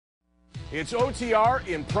It's OTR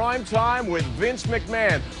in prime time with Vince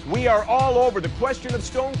McMahon. We are all over the question of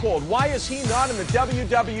Stone Cold. Why is he not in the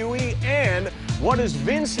WWE? And what does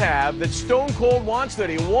Vince have that Stone Cold wants that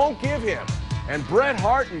he won't give him? And Bret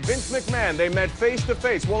Hart and Vince McMahon, they met face to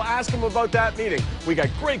face. We'll ask him about that meeting. We got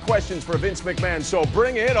great questions for Vince McMahon, so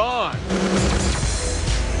bring it on.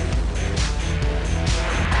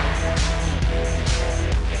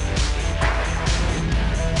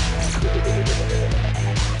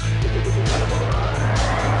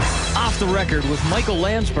 Off the Record with Michael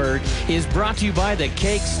Landsberg is brought to you by the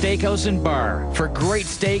Cake Steakhouse and Bar. For great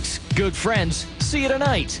steaks, good friends, see you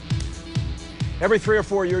tonight. Every 3 or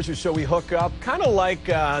 4 years or so, we hook up, kind of like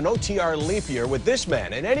an OTR leap year, with this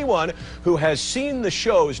man. And anyone who has seen the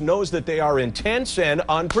shows knows that they are intense and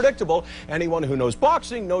unpredictable. Anyone who knows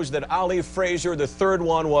boxing knows that Ali Frazier, the third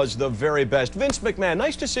one, was the very best. Vince McMahon,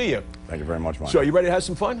 nice to see you. Thank you very much, Mike. So, are you ready to have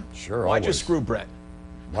some fun? Sure, Why'd always. you screw Bret?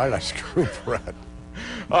 Why did I screw Bret?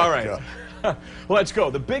 All right. Let's go.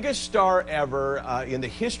 The biggest star ever in the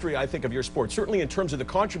history, I think, of your sport, certainly in terms of the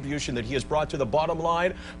contribution that he has brought to the bottom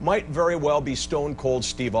line, might very well be Stone Cold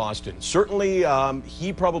Steve Austin. Certainly,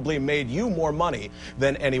 he probably made you more money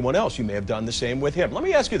than anyone else. You may have done the same with him. Let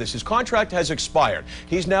me ask you this. His contract has expired.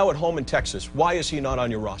 He's now at home in Texas. Why is he not on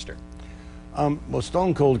your roster? Well,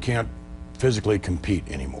 Stone Cold can't physically compete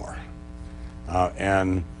anymore.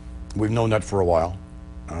 And we've known that for a while.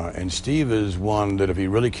 And Steve is one that if he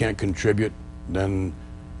really can't contribute, then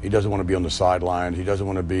he doesn't want to be on the sidelines. He doesn't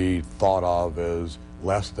want to be thought of as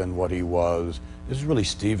less than what he was. This is really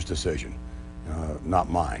Steve's decision, not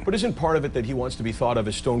mine. But isn't part of it that he wants to be thought of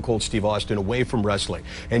as Stone Cold Steve Austin away from wrestling?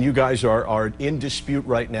 And you guys are in dispute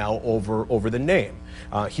right now over the name.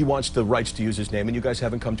 He wants the rights to use his name, and you guys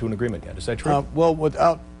haven't come to an agreement yet. Is that true? Well,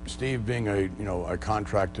 without Steve being a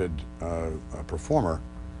contracted performer,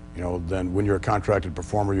 then when you're a contracted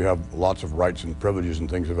performer, you have lots of rights and privileges and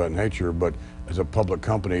things of that nature. But as a public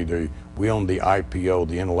company, we own the IPO,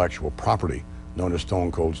 the intellectual property, known as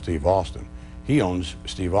Stone Cold Steve Austin. He owns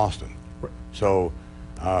Steve Austin. Right. So,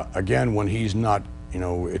 again, when he's not,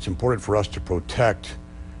 it's important for us to protect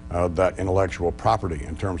that intellectual property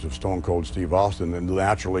in terms of Stone Cold Steve Austin. And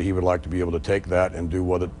naturally, he would like to be able to take that and do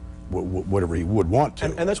whatever he would want to.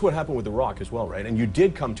 And that's what happened with The Rock as well, right? And you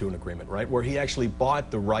did come to an agreement, right, where he actually bought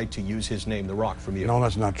the right to use his name, The Rock, from you. No,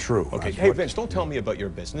 that's not true. Okay, hey, Vince, don't tell me about your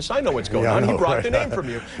business. I know what's going on. He brought the name from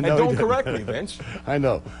you. And no, don't correct me, Vince. I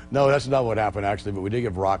know. No, that's not what happened, actually, but we did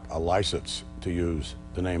give Rock a license to use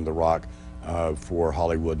the name The Rock for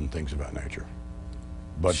Hollywood and things of that nature.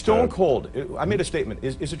 But, Stone Cold, I made a statement.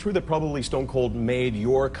 Is it true that probably Stone Cold made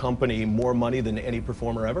your company more money than any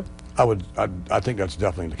performer ever? I think that's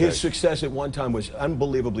definitely the case. His success at one time was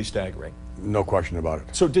unbelievably staggering. No question about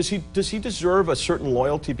it. So does he deserve a certain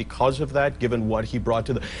loyalty because of that, given what he brought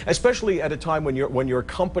to the, especially at a time when your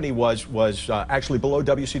company was actually below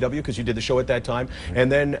WCW, because you did the show at that time,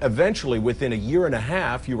 and then eventually within a year and a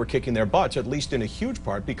half you were kicking their butts, at least in a huge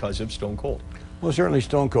part because of Stone Cold. Well, certainly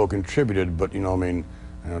Stone Cold contributed, but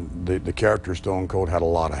the character Stone Cold had a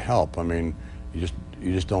lot of help. I mean, you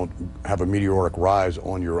just don't have a meteoric rise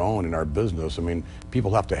on your own in our business. I mean,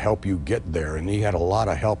 people have to help you get there, and he had a lot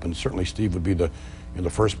of help, and certainly Steve would be the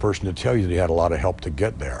first person to tell you that he had a lot of help to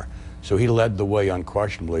get there. So he led the way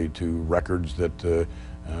unquestionably to records that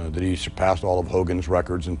he surpassed all of Hogan's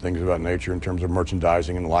records and things of that nature in terms of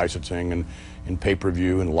merchandising and licensing and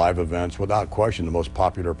pay-per-view and live events. Without question, the most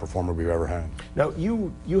popular performer we've ever had. Now,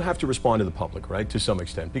 you have to respond to the public, right, to some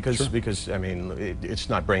extent, because Sure. because I mean, it's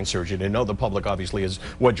not brain surgery. And no, the public obviously is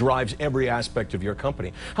what drives every aspect of your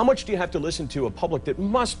company. How much do you have to listen to a public that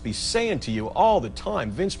must be saying to you all the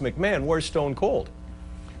time, Vince McMahon, where's Stone Cold?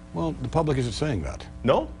 Well, the public isn't saying that.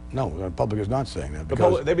 No? No, the public is not saying that. The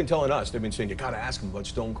public, they've been telling us, they've been saying, you got to ask them about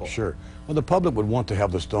Stone Cold. Sure. Well, the public would want to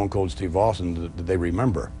have the Stone Cold Steve Austin that they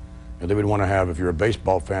remember. They would want to have, if you're a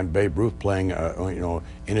baseball fan, Babe Ruth playing, in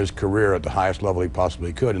his career at the highest level he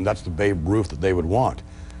possibly could, and that's the Babe Ruth that they would want.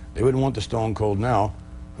 They wouldn't want the Stone Cold now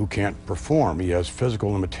who can't perform. He has physical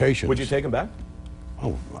limitations. Would you take him back?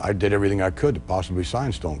 Oh, I did everything I could to possibly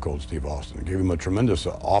sign Stone Cold Steve Austin. I gave him a tremendous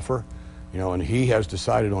offer, and he has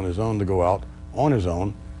decided on his own to go out on his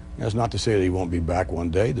own. That's not to say that he won't be back one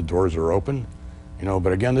day. The doors are open,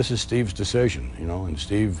 but again, this is Steve's decision, and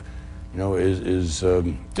Steve, is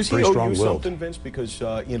Does he owe you something, Vince? Because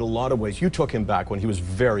in a lot of ways, you took him back when he was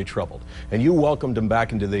very troubled, and you welcomed him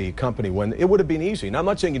back into the company when it would have been easy. Now, I'm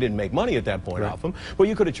not saying you didn't make money at that point off him, but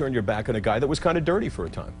you could have turned your back on a guy that was kind of dirty for a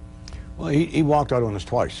time. Well, he walked out on us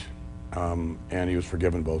twice, and he was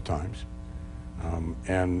forgiven both times.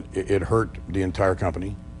 And it hurt the entire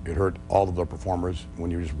company. It hurt all of the performers when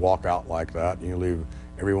you just walk out like that and you leave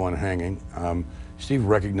everyone hanging. Steve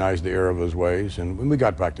recognized the error of his ways, and when we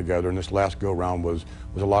got back together, and this last go-round was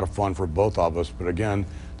a lot of fun for both of us, but again,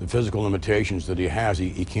 the physical limitations that he has,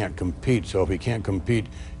 he can't compete. So if he can't compete,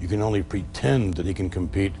 you can only pretend that he can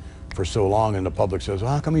compete for so long, and the public says,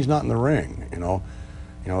 well, how come he's not in the ring? You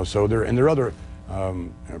know, so there are other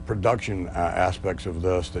production aspects of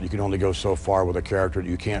this that you can only go so far with a character that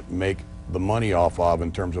you can't make the money off of in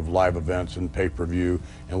terms of live events and pay-per-view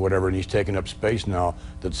and whatever, and he's taking up space now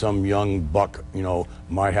that some young buck, you know,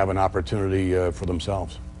 might have an opportunity for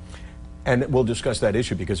themselves. And we'll discuss that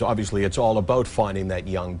issue because obviously it's all about finding that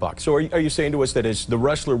young buck. So are you saying to us that as the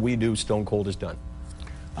wrestler we do, Stone Cold is done?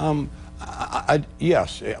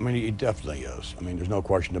 Yes, I mean, he definitely is. I mean, there's no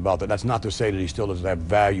question about that. That's not to say that he still doesn't have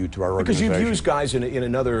value to our organization. Because you've used guys in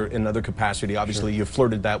another capacity. Obviously, you've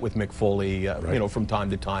flirted that with Mick Foley, right. you know, from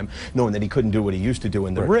time to time, knowing that he couldn't do what he used to do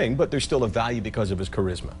in the ring, but there's still a value because of his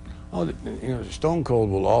charisma. Oh, you know, Stone Cold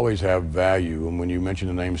will always have value, and when you mention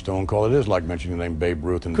the name Stone Cold, it is like mentioning the name Babe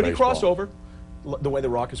Ruth in baseball. Could he cross over? The way The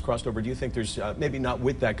Rock has crossed over, do you think there's, maybe not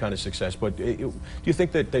with that kind of success, but do you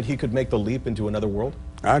think that he could make the leap into another world?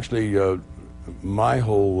 Actually, my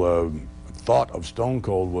whole thought of Stone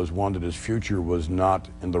Cold was one that his future was not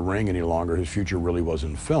in the ring any longer. His future really was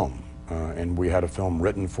in film. And we had a film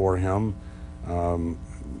written for him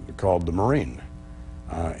called The Marine.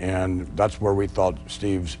 And that's where we thought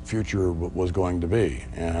Steve's future was going to be.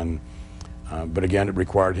 And but again, it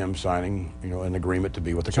required him signing, you know, an agreement to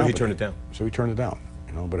be with the company. So he turned it down. So he turned it down.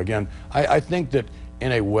 You know, but again, I think that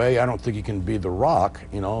in a way, I don't think he can be The Rock,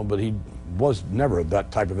 you know, but he was never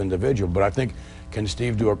that type of individual. But I think, can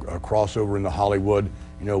Steve do a crossover into Hollywood,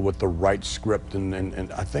 you know, with the right script?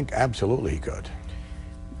 And I think absolutely he could.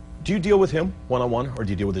 Do you deal with him one-on-one, or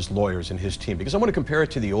do you deal with his lawyers and his team? Because I want to compare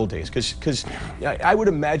it to the old days, because I would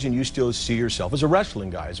imagine you still see yourself as a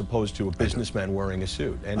wrestling guy as opposed to a businessman wearing a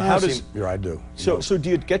suit. And how does... Yeah, I do. So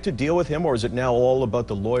do you get to deal with him, or is it now all about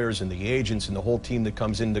the lawyers and the agents and the whole team that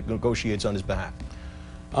comes in that negotiates on his behalf?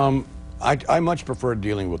 I much prefer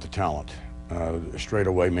dealing with the talent, straight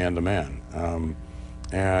away, man-to-man.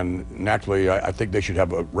 And naturally, I think they should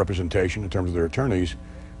have a representation in terms of their attorneys,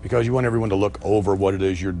 because you want everyone to look over what it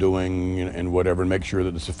is you're doing and whatever, and make sure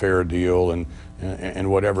that it's a fair deal and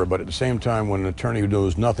whatever. But at the same time, when an attorney who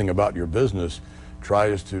knows nothing about your business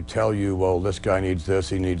tries to tell you, well, this guy needs this,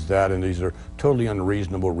 he needs that, and these are totally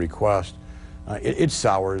unreasonable requests, it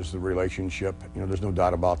sours the relationship. You know, there's no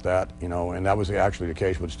doubt about that. You know, and that was actually the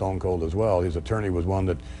case with Stone Cold as well. His attorney was one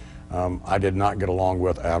that I did not get along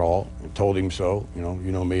with at all. I told him so. You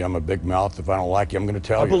know me, I'm a big mouth. If I don't like you, I'm going to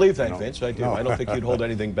tell you. I believe that, you know? Vince. I do. No. I don't think you'd hold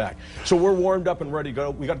anything back. So we're warmed up and ready to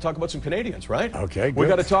go. We got to talk about some Canadians, right? Okay, good. We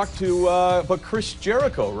got to talk to about Chris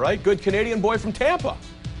Jericho, right? Good Canadian boy from Tampa.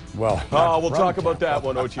 Well, we'll talk about that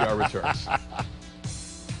when OTR returns.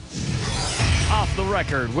 Off the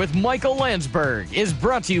Record with Michael Landsberg is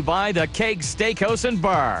brought to you by the Keg Steakhouse and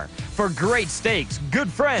Bar. For great steaks, good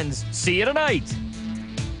friends, see you tonight.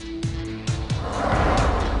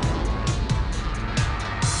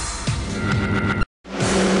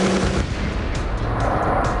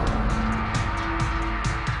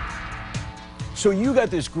 So you got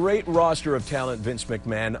this great roster of talent, Vince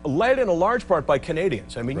McMahon, led in a large part by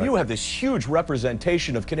Canadians. I mean, right. You have this huge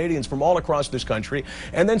representation of Canadians from all across this country,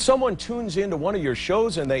 and then someone tunes into one of your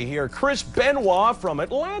shows and they hear Chris Benoit from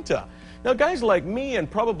Atlanta. Now, guys like me and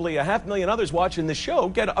probably 500,000 others watching this show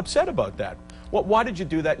get upset about that. Well, why did you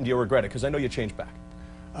do that, and do you regret it? Because I know you changed back.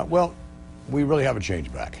 Well, we really haven't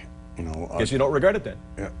changed back. You know. Guess you don't regret it then.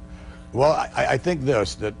 Yeah. Well, I think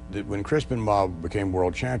this, that when Chris Benoit became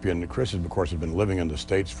world champion, Chris, of course, has been living in the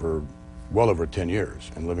States for well over 10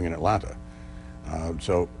 years and living in Atlanta.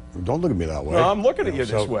 So don't look at me that way. No, I'm looking at you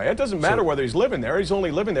this way. It doesn't matter whether he's living there. He's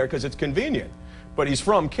only living there because it's convenient. But he's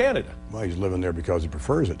from Canada. Well, he's living there because he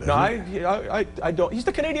prefers it, No, I don't. He's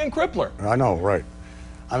the Canadian crippler. I know, right.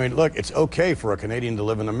 I mean, look, it's okay for a Canadian to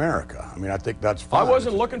live in America. I mean, I think that's fine. I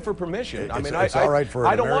wasn't looking for permission. It's all right for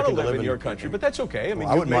I don't want to American live in your country, but that's okay. I mean,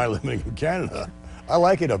 I wouldn't mind living in Canada. I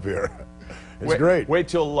like it up here. It's great. Wait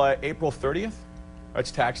till April 30th. That's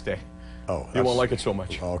tax day. Oh, you won't like it so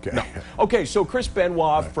much. Okay. No. Okay, so Chris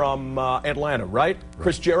Benoit from Atlanta, right?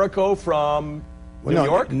 Chris Jericho from New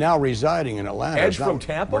York. Now residing in Atlanta. Edge from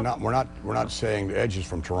Tampa. We're not saying Edge is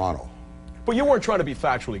from Toronto. But you weren't trying to be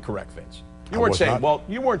factually correct, Vince. You weren't saying, well,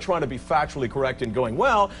 you weren't trying to be factually correct and going,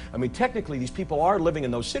 well, I mean, technically these people are living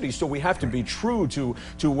in those cities, so we have to be true to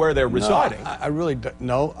where they're residing. I really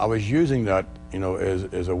no. I was using that, you know,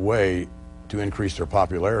 as a way to increase their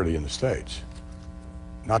popularity in the States.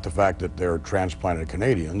 not the fact that they're transplanted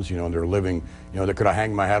Canadians, you know, and they're living, you know, could I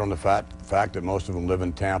hang my hat on the fact that most of them live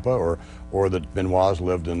in Tampa, or that Benoit's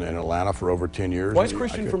lived in Atlanta for over 10 years? Why is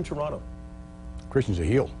Christian from Toronto? Christian's a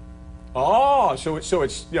heel. Oh, so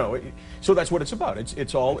it's you know, so that's what it's about.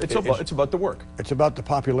 It's about the work. It's about the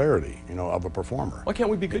popularity, you know, of a performer. Why can't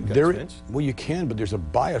we be good guys, Vince? Well, you can, but there's a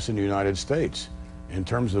bias in the United States in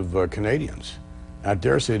terms of Canadians. I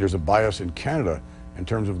dare say there's a bias in Canada in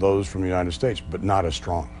terms of those from the United States, but not as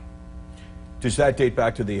strong. Does that date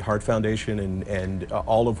back to the Hart Foundation and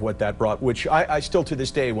all of what that brought, which I still to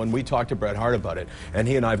this day, when we talk to Bret Hart about it, and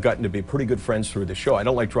he and I have gotten to be pretty good friends through the show. I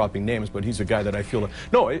don't like dropping names, but he's a guy that I feel,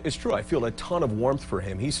 no, it's true, I feel a ton of warmth for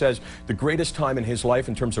him. He says the greatest time in his life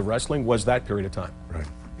in terms of wrestling was that period of time. Right.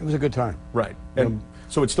 It was a good time. Right. And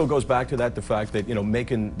so it still goes back to that, the fact that, you know,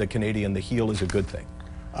 making the Canadian the heel is a good thing.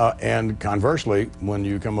 And conversely, when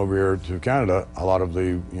you come over here to Canada, a lot of the,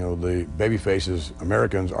 you know, the baby faces,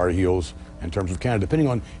 Americans, are heels in terms of Canada, depending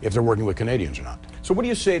on if they're working with Canadians or not. So what do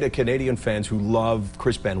you say to Canadian fans who love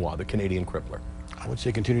Chris Benoit, the Canadian crippler? I would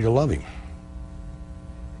say continue to love him.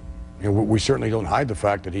 You know, we certainly don't hide the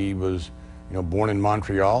fact that he was, you know, born in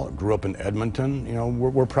Montreal, grew up in Edmonton. You know,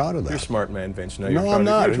 we're proud of that. You're a smart man, Vince. No, I'm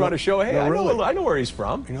not. You're trying to show, hey, no, really. I know where he's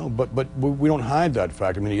from. You know, but we don't hide that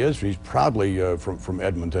fact. I mean, he's proudly from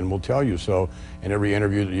Edmonton. We'll tell you so in every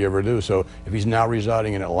interview that you ever do. So if he's now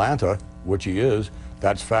residing in Atlanta, which he is,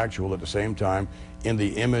 that's factual. At the same time, in the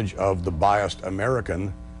image of the biased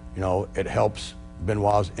American, you know, it helps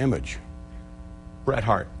Benoit's image. Bret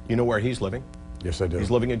Hart, you know where he's living? Yes, I do. He's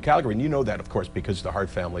living in Calgary, and you know that, of course, because the Hart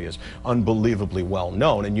family is unbelievably well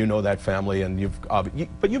known, and you know that family, and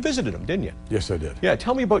but you visited him, didn't you? Yes, I did. Yeah,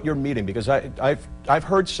 tell me about your meeting, because I've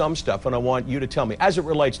heard some stuff, and I want you to tell me, as it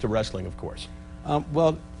relates to wrestling, of course.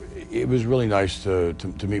 Well, it was really nice to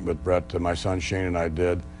meet with Bret. My son Shane and I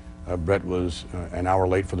did. Bret was an hour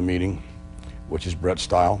late for the meeting, which is Bret's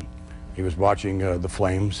style. He was watching the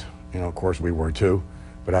Flames. You know, of course, we were too,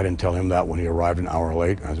 but I didn't tell him that when he arrived an hour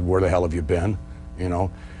late. I said, where the hell have you been? You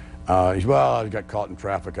know, he said, well, I got caught in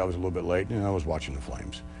traffic. I was a little bit late. You know, I was watching the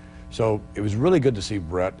Flames. So it was really good to see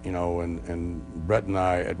Bret, you know, and Bret and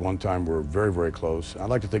I at one time were very, very close. I'd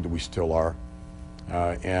like to think that we still are.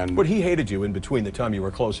 But he hated you in between the time you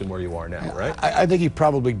were close and where you are now, right? I think he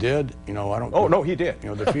probably did. You know, I don't. Oh no, he did. You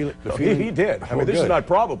know, the feeling. He did. I mean, this is not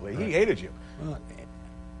probably. Right. He hated you.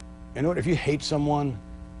 You know what? If you hate someone,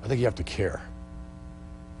 I think you have to care.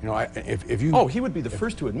 You know, if you... Oh, he would be the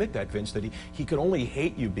first to admit that, Vince, that he could only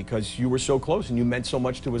hate you because you were so close and you meant so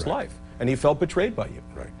much to his life. And he felt betrayed by you.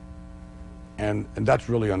 Right. And that's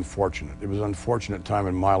really unfortunate. It was an unfortunate time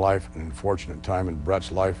in my life, an unfortunate time in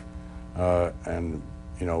Bret's life. And,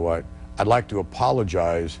 you know, I'd like to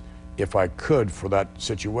apologize if I could for that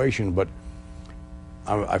situation, but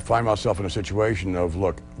I find myself in a situation of,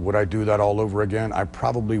 look, would I do that all over again? I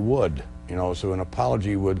probably would. You know, so an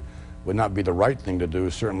apology would not be the right thing to do.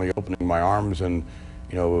 Certainly opening my arms and,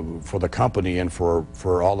 you know, for the company and for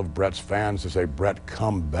all of Bret's fans to say, Bret,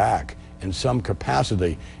 come back in some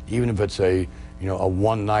capacity, even if it's a, you know, a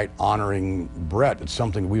one night honoring Bret. It's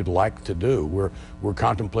something we'd like to do. We're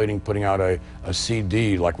contemplating putting out a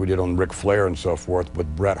CD like we did on Ric Flair and so forth with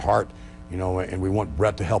Bret Hart, you know, and we want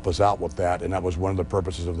Bret to help us out with that, and that was one of the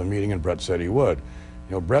purposes of the meeting, and Bret said he would.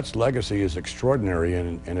 You know, Bret's legacy is extraordinary,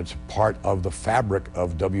 and it's part of the fabric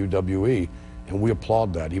of WWE, and we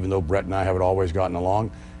applaud that, even though Bret and I haven't always gotten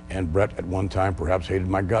along, and Bret at one time perhaps hated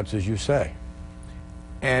my guts, as you say.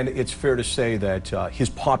 And it's fair to say that his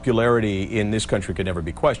popularity in this country could never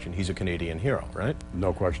be questioned. He's a Canadian hero, right?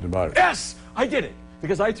 No question about it. Yes, I did it.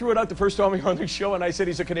 Because I threw it out the first time we were on the show, and I said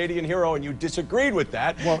he's a Canadian hero, and you disagreed with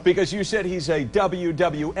that, because you said he's a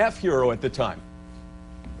WWF hero at the time.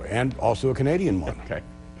 And also a Canadian one. Okay.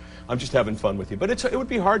 I'm just having fun with you. But it would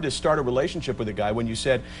be hard to start a relationship with a guy when you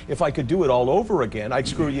said, if I could do it all over again, I'd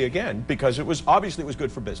screw you again, because obviously it was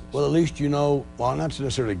good for business. Well, at least you know, well, not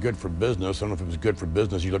necessarily good for business. I don't know if it was good for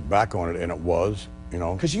business. You look back on it, and it was, you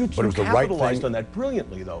know. Because you capitalized on that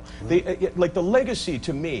brilliantly, though. Like the legacy,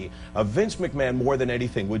 to me, of Vince McMahon more than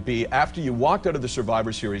anything would be after you walked out of the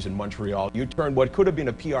Survivor Series in Montreal, you turned what could have been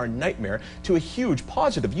a PR nightmare to a huge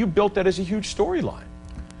positive. You built that as a huge storyline.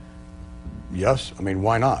 Yes, I mean,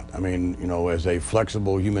 why not? I mean, you know, as a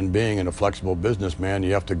flexible human being and a flexible businessman,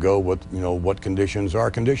 you have to go with, you know, what conditions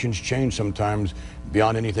are. Conditions change sometimes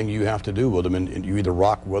beyond anything you have to do with them, and you either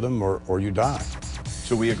rock with them or you die.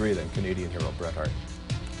 So we agree then, Canadian hero, Bret Hart.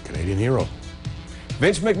 Canadian hero.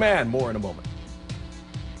 Vince McMahon, more in a moment.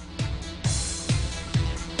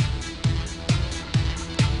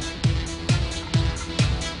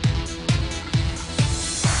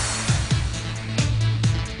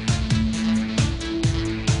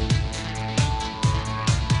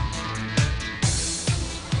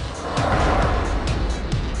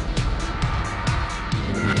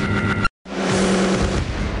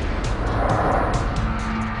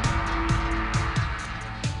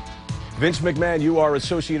 Vince McMahon, you are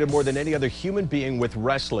associated more than any other human being with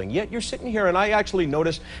wrestling. Yet you're sitting here, and I actually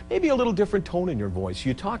noticed maybe a little different tone in your voice.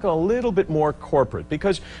 You talk a little bit more corporate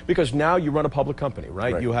because now you run a public company,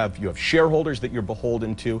 right? You have shareholders that you're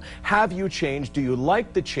beholden to. Have you changed? Do you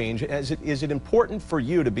like the change? Is it important for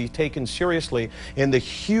you to be taken seriously in the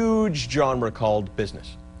huge genre called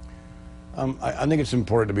business? I think it's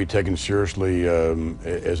important to be taken seriously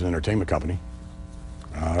as an entertainment company,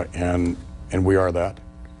 and we are that.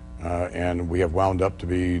 And we have wound up to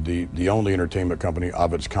be the only entertainment company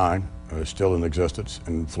of its kind, still in existence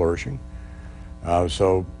and flourishing.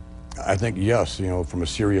 So I think, yes, from a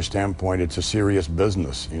serious standpoint, it's a serious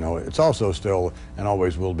business. It's also still and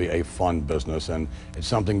always will be a fun business, and it's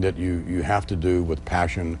something that you have to do with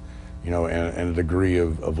passion, and a degree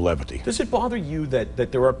of levity. Does it bother you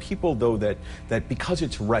that there are people, though, that because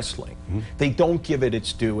it's wrestling, they don't give it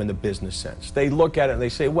its due in the business sense? They look at it and they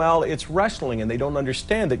say, well, it's wrestling, and they don't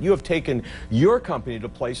understand that you have taken your company to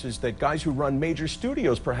places that guys who run major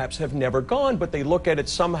studios perhaps have never gone, but they look at it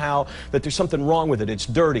somehow that there's something wrong with it. It's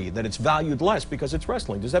dirty, that it's valued less because it's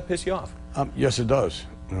wrestling. Does that piss you off? Yes, it does.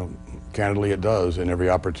 Candidly, it does. And every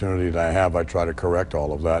opportunity that I have, I try to correct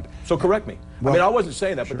all of that. So correct me. Well, I mean, I wasn't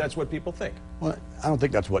saying that, but that's what people think. Well, I don't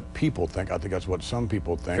think that's what people think. I think that's what some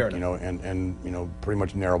people think. And pretty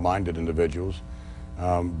much narrow-minded individuals.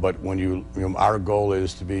 But when our goal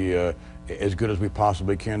is to be as good as we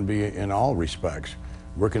possibly can be in all respects.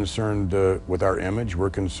 We're concerned with our image. We're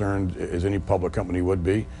concerned, as any public company would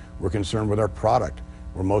be. We're concerned with our product.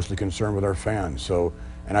 We're mostly concerned with our fans.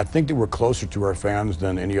 And I think that we're closer to our fans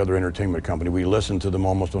than any other entertainment company. We listen to them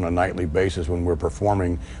almost on a nightly basis when we're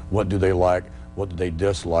performing. What do they like? What do they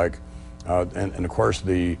dislike? And of course,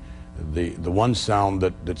 the one sound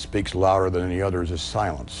that speaks louder than any others is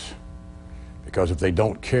silence. Because if they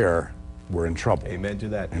don't care, we're in trouble. Amen to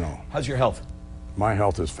that. How's your health? My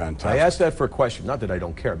health is fantastic. I asked that for a question. Not that I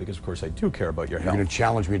don't care, because of course I do care about your health. You're going to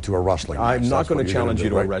challenge me to a wrestling match. I'm not going to challenge you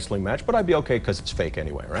to a wrestling match, but I'd be okay because it's fake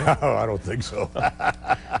anyway, right? I don't think so.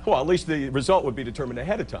 Well, at least the result would be determined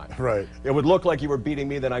ahead of time. Right. It would look like you were beating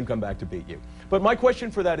me, then I'd come back to beat you. But my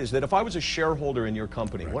question for that is that if I was a shareholder in your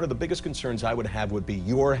company, one of the biggest concerns I would have would be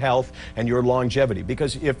your health and your longevity.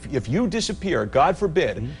 Because if you disappear, God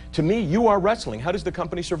forbid, to me, you are wrestling. How does the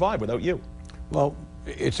company survive without you? Well,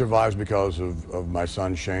 it survives because of my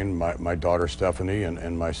son Shane, my daughter Stephanie,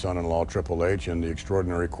 and my son-in-law Triple H, and the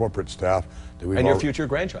extraordinary corporate staff that we've. And your future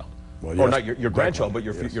grandchild. Well, or yes, not your grandchild, but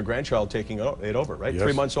your grandchild taking it over, right? Yes.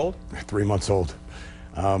 3 months old? 3 months old.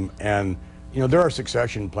 And there are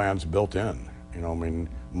succession plans built in. I mean,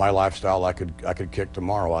 my lifestyle, I could kick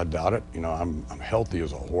tomorrow. I doubt it. I'm healthy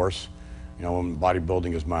as a horse.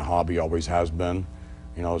 Bodybuilding is my hobby, always has been.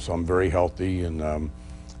 So I'm very healthy, and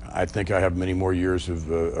I think I have many more years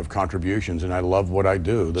of contributions, and I love what I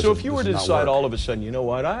do. So if you were to decide all of a sudden, you know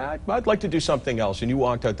what, I'd like to do something else, and you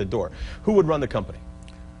walked out the door, who would run the company?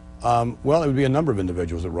 Well, it would be a number of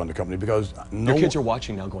individuals that run the company, because your kids are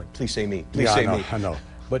watching now going, please say me, please say me. I know.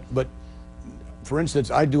 But for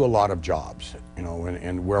instance, I do a lot of jobs,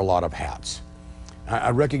 and wear a lot of hats. I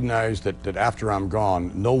recognize that after I'm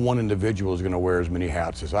gone, no one individual is going to wear as many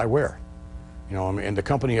hats as I wear. And the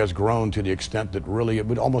company has grown to the extent that really it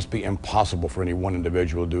would almost be impossible for any one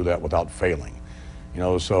individual to do that without failing.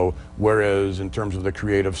 So whereas in terms of the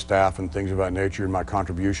creative staff and things of that nature and my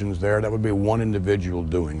contributions there, that would be one individual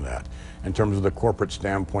doing that. In terms of the corporate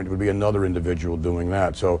standpoint, it would be another individual doing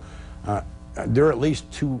that. So there are at least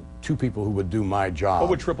two people who would do my job. What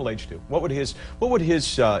would Triple H do? What would his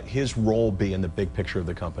role be in the big picture of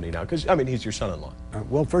the company now? Because I mean, he's your son-in-law.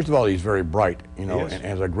 Well, first of all, he's very bright, and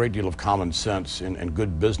has a great deal of common sense and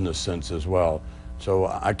good business sense as well. So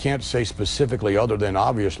I can't say specifically, other than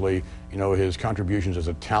obviously, his contributions as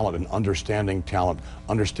a talent and understanding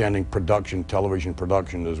production, television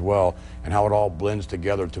production as well, and how it all blends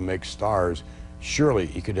together to make stars. Surely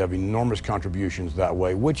he could have enormous contributions that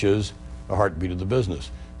way, which is the heartbeat of the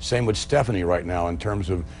business. Same with Stephanie right now in terms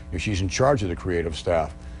of she's in charge of the creative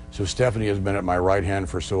staff. So Stephanie has been at my right hand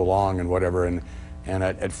for so long and whatever. And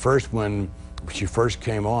at first, when she first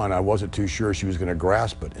came on, I wasn't too sure she was going to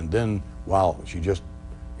grasp it. And then, wow, she just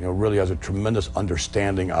really has a tremendous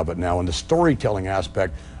understanding of it now. And the storytelling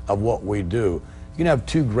aspect of what we do. You can have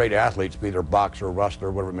two great athletes, be either boxer or wrestler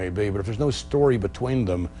or whatever it may be, but if there's no story between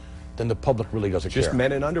them, then the public really doesn't care. Just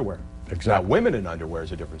men in underwear. Now, women in underwear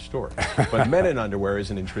is a different story, but men in underwear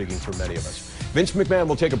isn't intriguing for many of us. Vince McMahon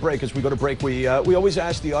will take a break. As we go to break, we always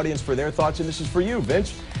ask the audience for their thoughts, and this is for you,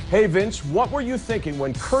 Vince. Hey, Vince, what were you thinking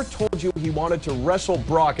when Kurt told you he wanted to wrestle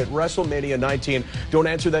Brock at WrestleMania 19? Don't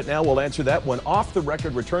answer that now. We'll answer that when Off the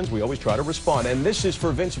Record returns. We always try to respond, and this is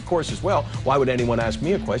for Vince, of course, as well. Why would anyone ask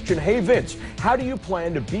me a question? Hey, Vince, how do you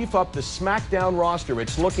plan to beef up the SmackDown roster?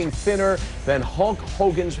 It's looking thinner than Hulk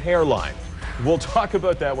Hogan's hairline. We'll talk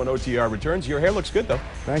about that when OTR returns. Your hair looks good, though.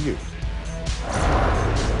 Thank you.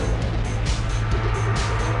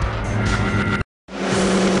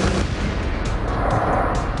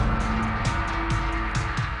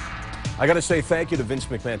 I got to say thank you to Vince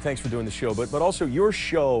McMahon. Thanks for doing the show. But also your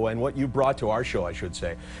show and what you brought to our show, I should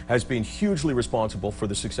say, has been hugely responsible for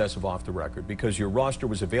the success of Off the Record, because your roster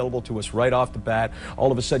was available to us right off the bat.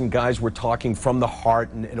 All of a sudden, guys were talking from the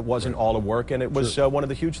heart, and it wasn't all a work, and it was one of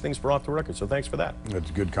the huge things for Off the Record. So thanks for that.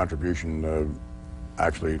 It's a good contribution,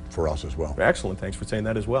 actually, for us as well. Excellent. Thanks for saying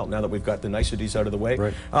that as well. Now that we've got the niceties out of the way.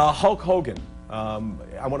 Right. Hulk Hogan.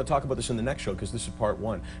 I want to talk about this in the next show, because this is part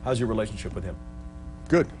one. How's your relationship with him?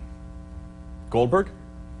 Good. Goldberg?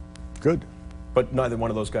 Good. But neither one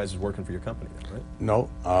of those guys is working for your company, right? No,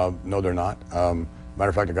 no, they're not. Matter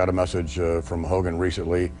of fact, I got a message from Hogan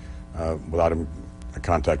recently, without him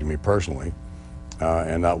contacting me personally,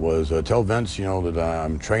 and that was, tell Vince, you know, that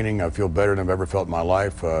I'm training, I feel better than I've ever felt in my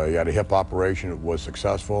life. He had a hip operation, it was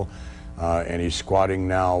successful, and he's squatting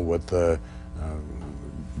now with,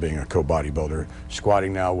 being a co-bodybuilder,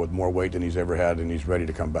 squatting now with more weight than he's ever had, and he's ready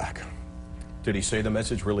to come back. Did he say the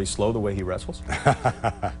message really slow the way he wrestles?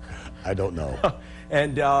 I don't know.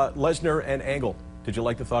 And Lesnar and Angle, did you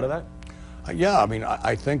like the thought of that? Yeah, I mean,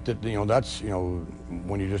 I think that, you know, that's, you know,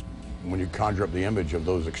 when you conjure up the image of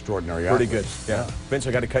those extraordinary Pretty athletes. good, yeah. Vince,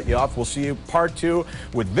 I got to cut you off. We'll see you part two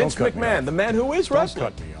with Vince McMahon, the man who is wrestling.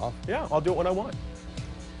 Don't cut me off. Yeah, I'll do it when I want.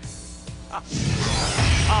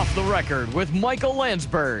 Off the Record with Michael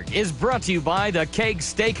Landsberg is brought to you by the Keg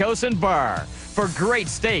Steakhouse and Bar. For great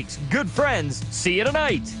steaks, good friends, see you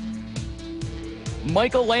tonight.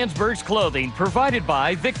 Michael Landsberg's clothing provided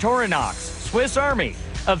by Victorinox, Swiss Army.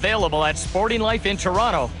 Available at Sporting Life in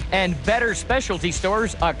Toronto and better specialty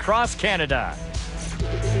stores across Canada.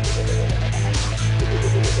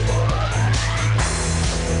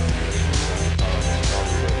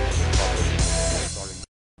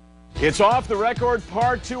 It's Off the Record,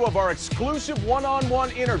 part two of our exclusive one-on-one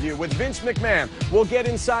interview with Vince McMahon. We'll get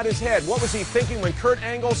inside his head. What was he thinking when Kurt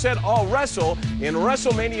Angle said, I'll wrestle in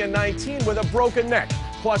WrestleMania 19 with a broken neck?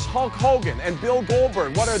 Plus Hulk Hogan and Bill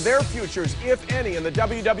Goldberg. What are their futures, if any, in the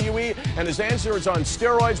WWE? And his answers on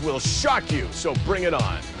steroids will shock you, so bring it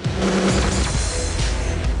on.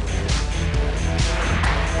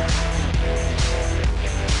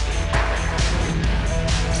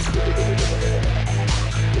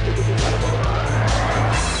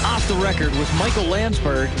 The Record with Michael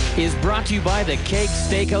Landsberg is brought to you by the Keg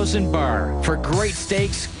Steakhouse and Bar. For great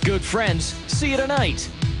steaks, good friends, see you tonight.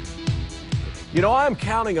 You know, I'm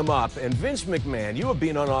counting them up, and Vince McMahon, you have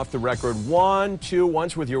been on Off the Record 1, 2,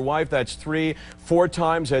 once with your wife, that's 3, 4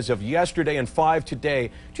 times as of yesterday, and 5 today.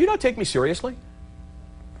 Do you not take me seriously?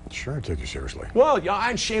 Sure, I take you seriously. Well, yeah,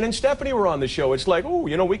 and Shane and Stephanie were on the show. It's like, oh,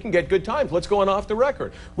 you know, we can get good times. Let's go on Off the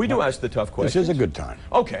Record. We do ask the tough questions. This is a good time.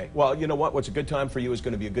 Okay, well, you know what? What's a good time for you is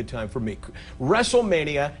going to be a good time for me.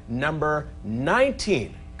 WrestleMania number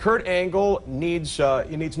 19. Kurt Angle needs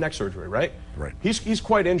neck surgery, right? Right. He's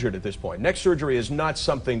quite injured at this point. Neck surgery is not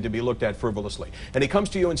something to be looked at frivolously. And he comes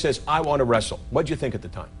to you and says, I want to wrestle. What'd you think at the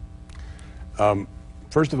time?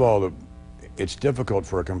 First of all, it's difficult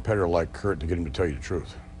for a competitor like Kurt to get him to tell you the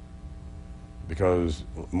truth, because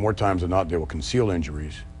more times than not they will conceal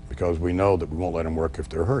injuries because we know that we won't let them work if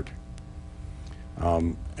they're hurt.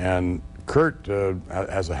 And Kurt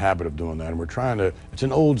has a habit of doing that, and we're trying to, it's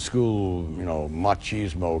an old school, you know,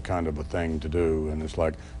 machismo kind of a thing to do, and it's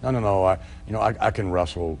like, no, I can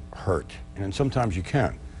wrestle hurt, and then sometimes you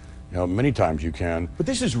can. You know, many times you can. But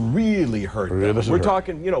this is really hurt. We're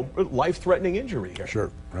talking, you know, life-threatening injury here.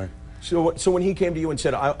 Sure, right. So when he came to you and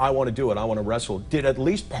said, I want to do it, I want to wrestle, did at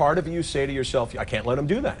least part of you say to yourself, I can't let him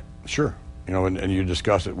do that? Sure. You know, and you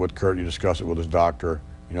discuss it with Kurt, you discuss it with his doctor,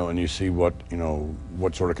 you know, and you see what, you know,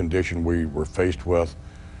 what sort of condition we were faced with,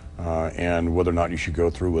 and whether or not you should go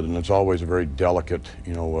through with it. And it's always a very delicate,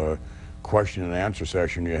 you know, question and answer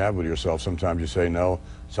session you have with yourself. Sometimes you say no,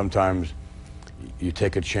 sometimes you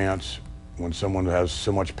take a chance when someone has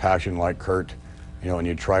so much passion like Kurt, you know, and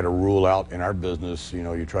you try to rule out, in our business, you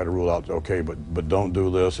know, you try to rule out, okay, but don't do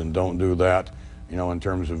this and don't do that, you know, in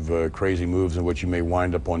terms of crazy moves in which you may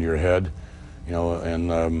wind up on your head, you know,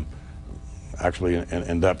 and actually,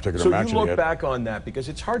 in that particular match. So you look back on that, because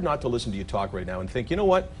it's hard not to listen to you talk right now and think, you know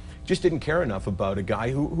what, just didn't care enough about a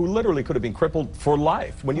guy who literally could have been crippled for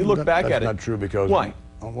life. When you look back at it. That's not true, because... Why?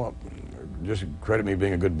 Well, just credit me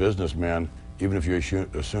being a good businessman, even if you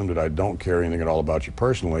assume that I don't care anything at all about you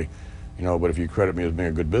personally, you know, but if you credit me as being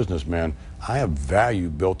a good businessman, I have value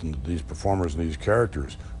built into these performers and these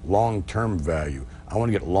characters, long-term value. I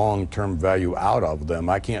want to get long-term value out of them.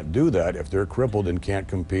 I can't do that if they're crippled and can't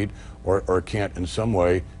compete or can't in some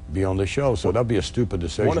way be on the show. So that'd be a stupid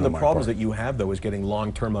decision. One of the problems that you have, though, is getting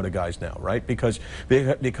long-term out of guys now, right? Because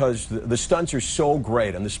the stunts are so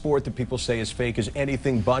great, and the sport that people say is fake is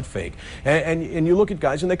anything but fake. And you look at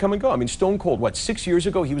guys and they come and go. I mean, Stone Cold, what, 6 years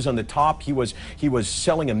ago he was on the top. He was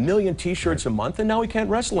selling 1 million T-shirts a month, and now he can't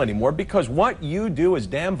wrestle anymore because what you do is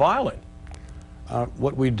damn violent.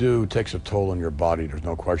 What we do takes a toll on your body. There's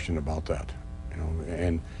no question about that. You know,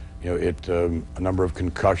 and you know, a number of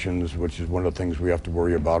concussions, which is one of the things we have to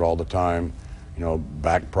worry about all the time. You know,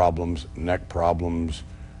 back problems, neck problems,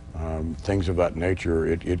 things of that nature.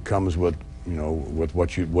 It comes with, you know, with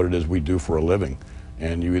what it is we do for a living,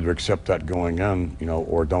 and you either accept that going in, you know,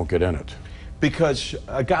 or don't get in it. Because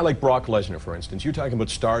a guy like Brock Lesnar, for instance, you're talking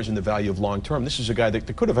about stars and the value of long-term. This is a guy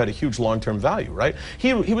that could have had a huge long-term value, right?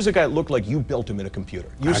 He was a guy that looked like you built him in a computer.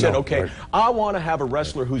 You said, okay, right, I want to have a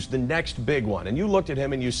wrestler who's the next big one. And you looked at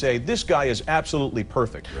him and you say, this guy is absolutely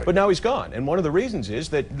perfect. Right. But now he's gone. And one of the reasons is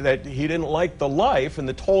that he didn't like the life and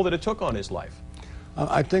the toll that it took on his life.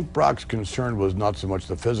 I think Brock's concern was not so much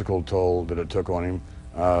the physical toll that it took on him,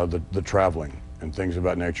 the traveling and things of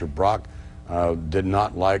that nature. Brock did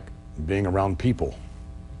not like being around people.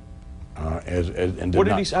 How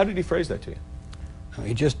did he phrase that to you?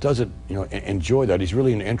 He just doesn't, you know, enjoy that. He's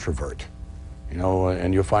really an introvert, you know,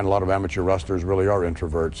 and you'll find a lot of amateur wrestlers really are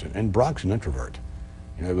introverts, and Brock's an introvert.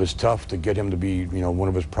 You know, it was tough to get him to be, you know, one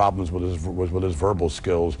of his problems was with his verbal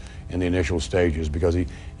skills in the initial stages, because you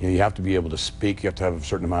have to be able to speak, you have to have a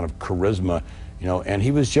certain amount of charisma, you know, and he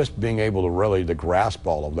was just being able to really grasp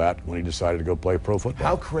all of that when he decided to go play pro football.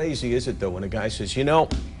 How crazy is it, though, when a guy says, you know,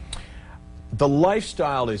 the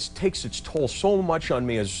lifestyle takes its toll so much on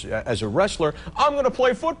me as a wrestler, I'm going to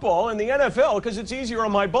play football in the NFL because it's easier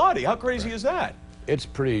on my body. How crazy is that? It's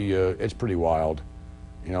pretty wild,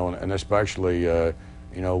 you know, and especially, you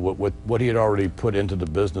know, with what he had already put into the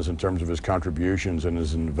business in terms of his contributions and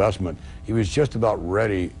his investment. He was just about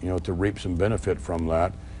ready, you know, to reap some benefit from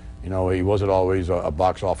that. You know, he wasn't always a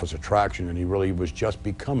box office attraction, and he really was just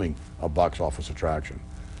becoming a box office attraction.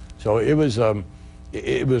 So it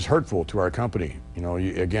was hurtful to our company. You know,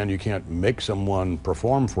 again, you can't make someone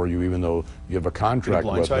perform for you even though you have a contract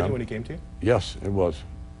with them. Did it blindside you when he came to you? Yes, it was.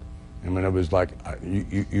 I mean, it was like,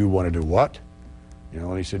 you want to do what? You know,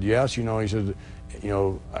 and he said, yes. You know, he said, you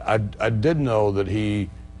know, I did know that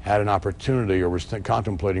he had an opportunity or was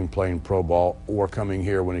contemplating playing pro ball or coming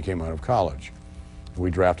here when he came out of college. We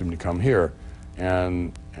drafted him to come here,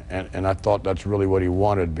 and I thought that's really what he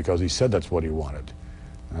wanted, because he said that's what he wanted.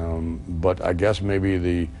 But I guess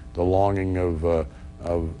maybe the longing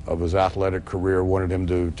of his athletic career wanted him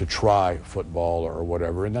to try football or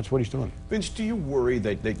whatever, and that's what he's doing. Vince, do you worry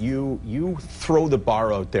that you throw the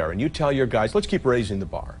bar out there and you tell your guys, let's keep raising the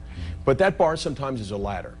bar? But that bar sometimes is a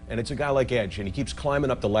ladder, and it's a guy like Edge, and he keeps climbing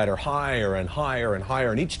up the ladder higher and higher and higher,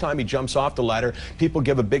 and each time he jumps off the ladder, people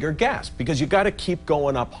give a bigger gasp, because you got to keep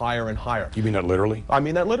going up higher and higher. You mean that literally? I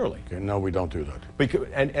mean that literally. Okay, no, we don't do that.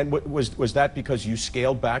 And was that because you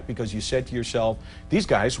scaled back, because you said to yourself, these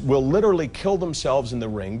guys will literally kill themselves in the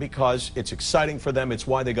ring because it's exciting for them, it's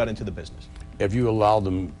why they got into the business? If you allow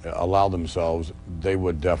themselves, they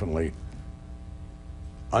would definitely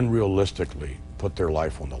unrealistically put their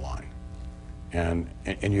life on the line. And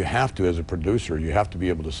you have to, as a producer, you have to be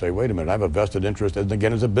able to say, wait a minute, I have a vested interest, and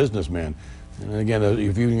again, as a businessman. And again,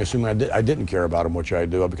 if you can assume I didn't care about them, which I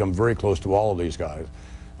do, I've become very close to all of these guys.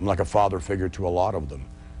 I'm like a father figure to a lot of them,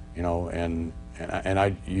 you know, and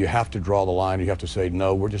you have to draw the line. You have to say,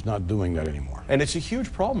 no, we're just not doing that anymore. And it's a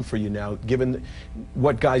huge problem for you now, given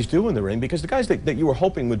what guys do in the ring, because the guys that you were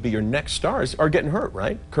hoping would be your next stars are getting hurt,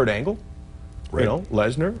 right? Kurt Angle, right, you know,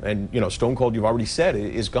 Lesnar, and you know, Stone Cold, you've already said,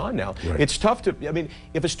 is gone now. Right. It's tough to. I mean,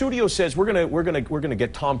 if a studio says we're gonna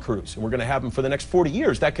get Tom Cruise and we're gonna have him for the next 40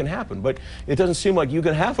 years, that can happen. But it doesn't seem like you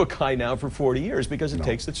can have a guy now for 40 years because it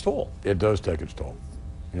takes its toll. It does take its toll,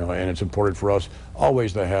 you know, and it's important for us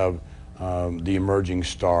always to have the emerging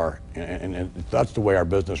star, and that's the way our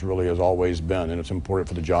business really has always been. And it's important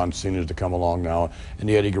for the John Cena's to come along now, and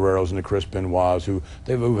the Eddie Guerreros and the Chris Benoits,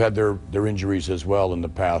 who've had their injuries as well in the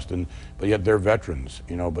past, but yet they're veterans,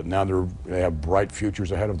 you know. But now they have bright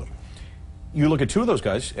futures ahead of them. You look at two of those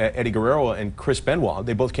guys, Eddie Guerrero and Chris Benoit,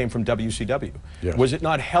 they both came from WCW. Yes. Was it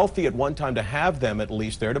not healthy at one time to have them at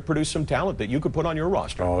least there to produce some talent that you could put on your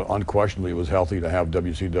roster? Unquestionably, it was healthy to have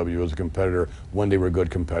WCW as a competitor when they were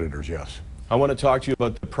good competitors, yes. I want to talk to you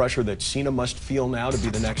about the pressure that Cena must feel now to be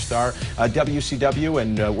the next star. WCW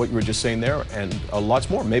and what you were just saying there, and lots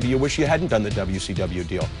more. Maybe you wish you hadn't done the WCW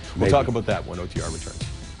deal. We'll talk about that when OTR returns.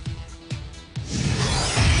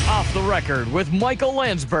 Off the Record with Michael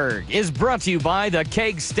Landsberg is brought to you by the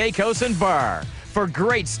Keg Steakhouse and Bar. For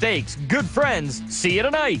great steaks, good friends, see you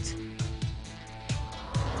tonight.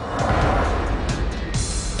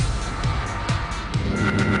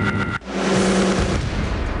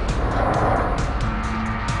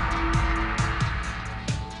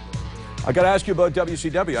 I got to ask you about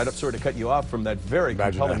WCW. I'd have sort of cut you off from that very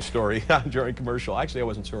compelling story during commercial. Actually, I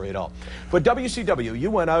wasn't sorry at all. But WCW,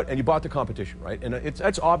 you went out and you bought the competition, right? And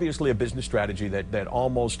that's obviously a business strategy that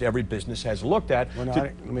almost every business has looked at. Well, no,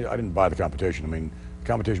 I didn't buy the competition. I mean, the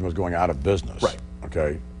competition was going out of business. Right.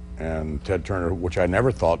 Okay. And Ted Turner, which I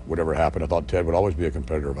never thought would ever happen. I thought Ted would always be a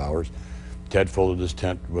competitor of ours. Ted folded his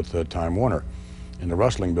tent with Time Warner in the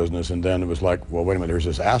wrestling business, and then it was like, well, wait a minute, there's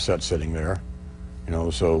this asset sitting there. You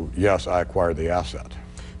know, so yes, I acquired the asset.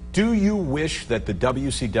 Do you wish that the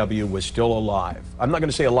WCW was still alive? I'm not going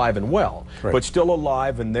to say alive and well, right, but still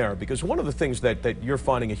alive and there. Because one of the things that you're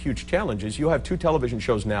finding a huge challenge is you have 2 television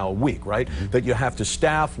shows now a week, right? Mm-hmm. That you have to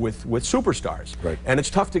staff with superstars. Right. And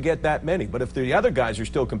it's tough to get that many. But if the other guys are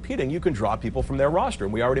still competing, you can draw people from their roster.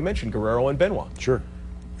 And we already mentioned Guerrero and Benoit. Sure.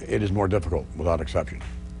 It is more difficult, without exception.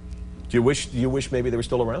 Do you wish maybe they were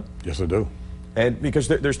still around? Yes, I do. And because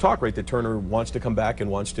there's talk, right, that Turner wants to come back and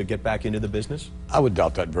wants to get back into the business? I would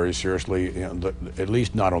doubt that very seriously, you know, at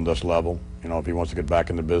least not on this level. You know, if he wants to get back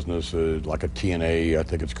in the business, like a TNA, I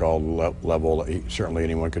think it's called, level, certainly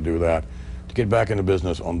anyone could do that. To get back into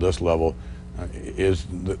business on this level, is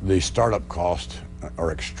the startup costs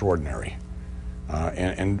are extraordinary.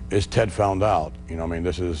 And as Ted found out, you know, I mean,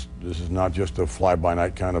 this is not just a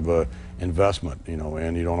fly-by-night kind of a investment, you know,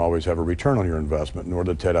 and you don't always have a return on your investment, nor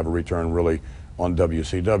did Ted have a return really on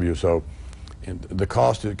WCW. So the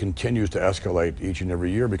cost continues to escalate each and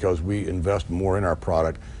every year because we invest more in our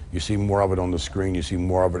product. You see more of it on the screen, you see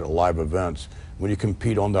more of it at live events. When you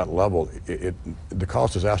compete on that level, the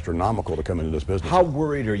cost is astronomical to come into this business. How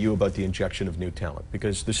worried are you about the injection of new talent?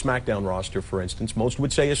 Because the SmackDown roster, for instance, most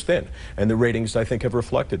would say is thin, and the ratings, I think, have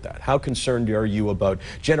reflected that. How concerned are you about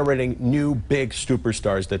generating new, big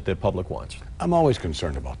superstars that the public wants? I'm always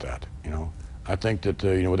concerned about that, you know. I think that,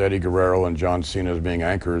 you know, with Eddie Guerrero and John Cena as being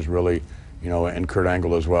anchors, really, you know, and Kurt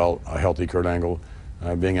Angle as well, a healthy Kurt Angle,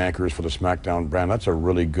 being anchors for the SmackDown brand, that's a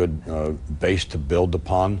really good base to build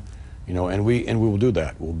upon. You know, and we will do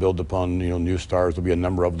that. We'll build upon, you know, new stars. There'll be a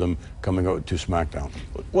number of them coming out to SmackDown.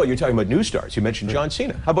 Well, you're talking about new stars. You mentioned John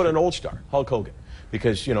Cena. How about an old star, Hulk Hogan?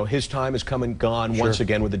 Because, you know, his time has come and gone once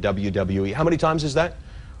again with the WWE. How many times is that?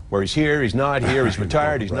 Where he's here, he's not here, he's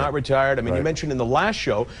retired, he's not retired. I mean, you mentioned in the last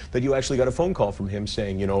show that you actually got a phone call from him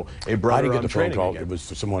saying, you know, hey, brother, I didn't get the phone call. Again. It was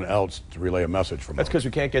for someone else to relay a message from him. That's because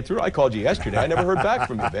we can't get through. I called you yesterday. I never heard back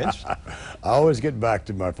from you, Vince. I always get back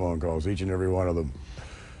to my phone calls, each and every one of them.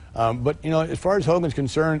 But, you know, as far as Hogan's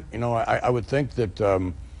concerned, you know, I would think that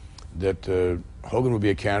Hogan would be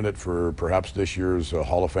a candidate for perhaps this year's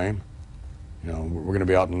Hall of Fame. You know, we're going to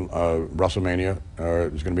be out in WrestleMania.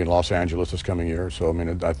 It's going to be in Los Angeles this coming year. So, I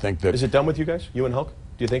mean, I think that... Is it done with you guys, you and Hulk?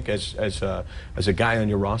 Do you think as a guy on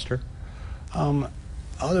your roster?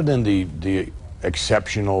 Other than the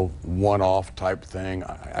exceptional one-off type thing,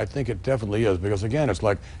 I think it definitely is. Because, again, it's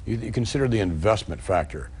like you consider the investment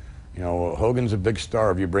factor. You know, Hogan's a big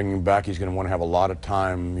star. If you bring him back, he's going to want to have a lot of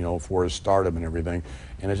time, you know, for his stardom and everything.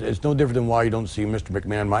 And it's no different than why you don't see Mr.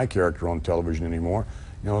 McMahon, my character, on television anymore.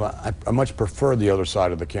 You know, I much prefer the other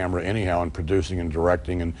side of the camera anyhow, in producing and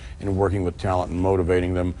directing and working with talent and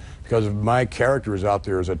motivating them. Because if my character is out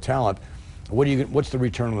there as a talent, what's the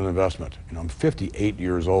return on investment? You know, I'm 58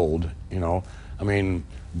 years old, you know. I mean,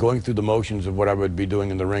 going through the motions of what I would be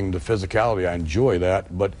doing in the ring, the physicality, I enjoy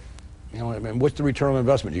that, but you know, I mean, what's the return on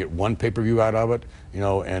investment? You get one pay-per-view out of it, you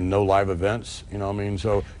know, and no live events, you know what I mean?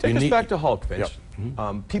 So take us back to Hulk, Vince. Yep.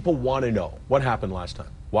 Mm-hmm. People want to know, what happened last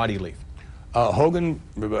time? Why did he leave? Hogan,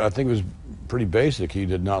 I think it was pretty basic. He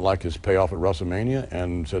did not like his payoff at WrestleMania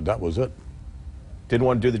and said that was it. Didn't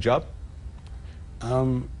want to do the job?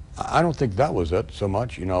 I don't think that was it so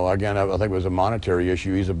much. You know, again, I think it was a monetary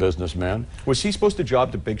issue. He's a businessman. Was he supposed to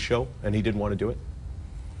job to Big Show and he didn't want to do it?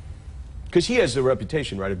 Because he has the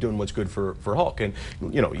reputation, right, of doing what's good for Hulk, and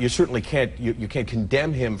you know, you certainly can't you can't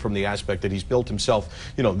condemn him from the aspect that he's built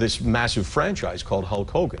himself, you know, this massive franchise called Hulk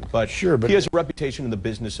Hogan. But sure, but he has a reputation in the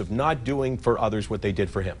business of not doing for others what they did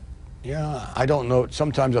for him. Yeah, I don't know.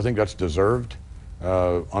 Sometimes I think that's deserved,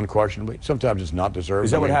 unquestionably. Sometimes it's not deserved.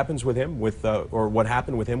 Is that what happens with him, or what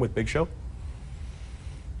happened with him with Big Show?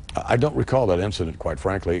 I don't recall that incident, quite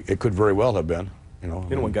frankly. It could very well have been. You know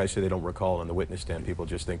when guys say they don't recall on the witness stand, people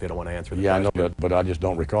just think they don't want to answer the question. question. Yeah, I know, but I just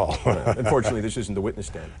don't recall. Unfortunately, this isn't the witness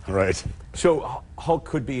stand. Right. So Hulk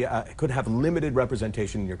could have limited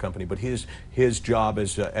representation in your company, but his job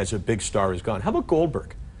as a big star is gone. How about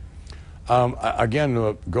Goldberg?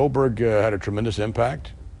 Again, Goldberg had a tremendous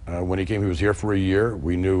impact. When he came, he was here for a year.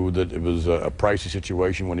 We knew that it was a pricey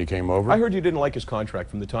situation when he came over. I heard you didn't like his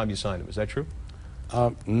contract from the time you signed him. Is that true?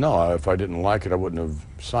 No, if I didn't like it, I wouldn't have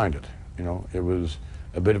signed it. You know, it was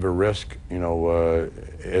a bit of a risk, you know,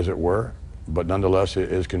 as it were. But nonetheless,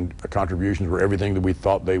 his contributions were everything that we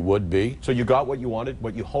thought they would be. So you got what you wanted,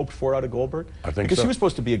 what you hoped for out of Goldberg? I think because so. He was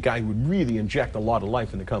supposed to be a guy who would really inject a lot of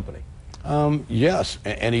life in the company. Yes,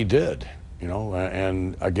 and he did. You know,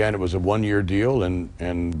 and again, it was a one-year deal,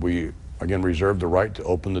 and we again reserved the right to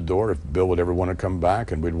open the door if Bill would ever want to come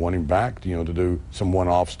back, and we'd want him back, you know, to do some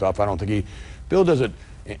one-off stuff. I don't think Bill doesn't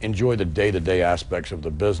enjoy the day-to-day aspects of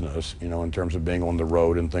the business, you know, in terms of being on the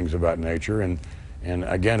road and things of that nature. And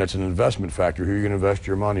again, it's an investment factor. Who are you going to invest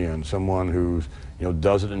your money in? Someone who's, you know,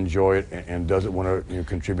 doesn't enjoy it and doesn't want to, you know,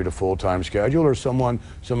 contribute a full-time schedule, or some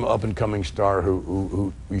up-and-coming star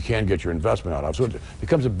who you can get your investment out of. So it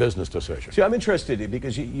becomes a business decision. See, I'm interested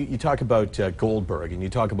because you talk about Goldberg and you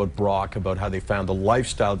talk about Brock, about how they found the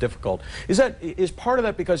lifestyle difficult. Is part of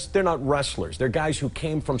that because they're not wrestlers? They're guys who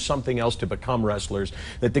came from something else to become wrestlers.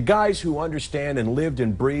 That the guys who understand and lived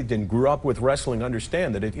and breathed and grew up with wrestling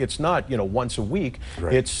understand that it's not, you know, once a week.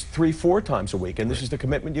 Right. It's 3-4 times a week, and this is the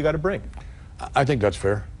commitment you got to bring. I think that's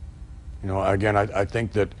fair. You know, again, I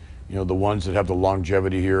think that, you know, the ones that have the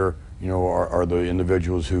longevity here, you know, are the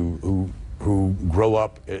individuals who grow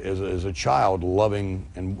up as a child loving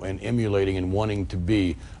and emulating and wanting to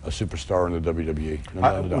be a superstar in the WWE.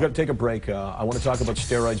 We're going to take a break. I want to talk about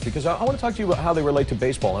steroids because I want to talk to you about how they relate to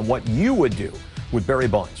baseball and what you would do with Barry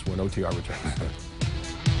Bonds when OTR returns.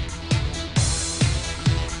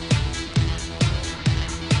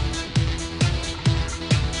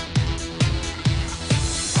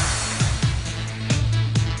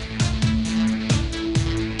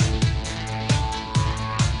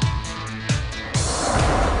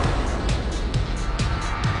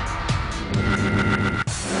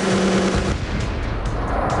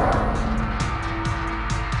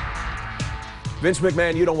 Vince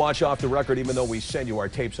McMahon, you don't watch Off the Record, even though we send you our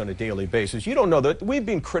tapes on a daily basis. You don't know that we've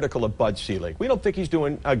been critical of Bud Selig. We don't think he's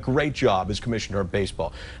doing a great job as commissioner of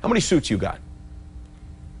baseball. How many suits you got?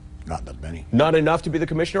 Not that many. Not enough to be the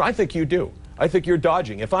commissioner? I think you do. I think you're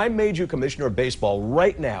dodging. If I made you commissioner of baseball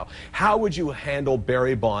right now, how would you handle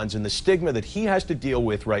Barry Bonds and the stigma that he has to deal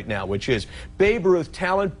with right now, which is Babe Ruth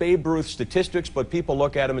talent, Babe Ruth statistics, but people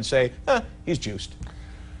look at him and say, he's juiced?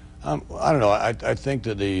 I don't know. I think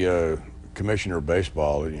that the commissioner of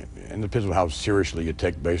baseball, and it depends on how seriously you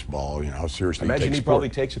take baseball, you know, how seriously you take sport. Imagine he probably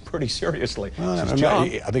takes it pretty seriously. It's his job.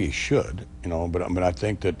 job. I think he should, you know, but I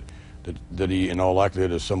think that he, in all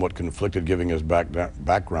likelihood, is somewhat conflicted, giving his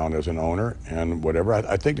background as an owner and whatever.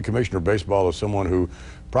 I think the commissioner of baseball is someone who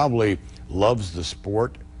probably loves the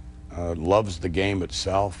sport, loves the game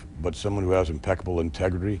itself, but someone who has impeccable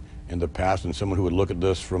integrity in the past, and someone who would look at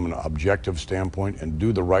this from an objective standpoint and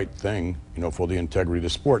do the right thing, you know, for the integrity of the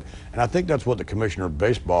sport. And I think that's what the commissioner of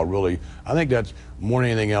baseball really, I think that's more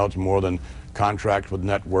than anything else, more than contracts with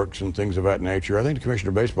networks and things of that nature. I think the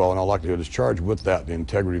commissioner of baseball, in all likelihood, is charged with that, the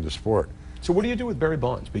integrity of the sport. So what do you do with Barry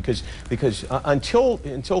Bonds? Because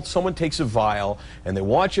until someone takes a vial and they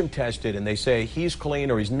watch him tested and they say he's clean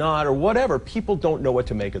or he's not or whatever, people don't know what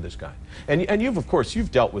to make of this guy. And you've, of course, you've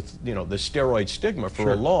dealt with, you know, the steroid stigma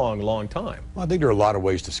for a long, long time. Well, I think there are a lot of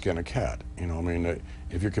ways to skin a cat. You know, I mean,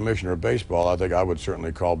 if you're commissioner of baseball, I think I would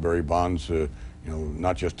certainly call Barry Bonds, you know,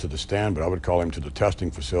 not just to the stand, but I would call him to the testing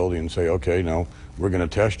facility and say, okay, now we're going to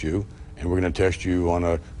test you, and we're going to test you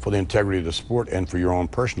for the integrity of the sport and for your own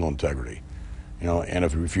personal integrity. You know, and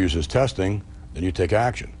if he refuses testing, then you take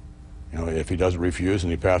action. You know, if he doesn't refuse and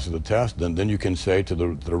he passes the test, then you can say to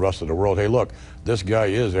the rest of the world, hey, look, this guy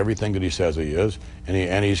is everything that he says he is,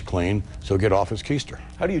 and he's clean, so get off his keister.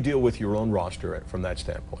 How do you deal with your own roster from that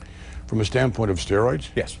standpoint? From a standpoint of steroids?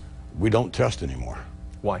 Yes. We don't test anymore.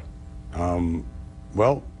 Why?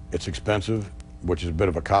 Well, it's expensive, which is a bit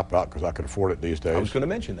of a cop-out because I could afford it these days. I was going to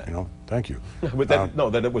mention that. You know, thank you. But no,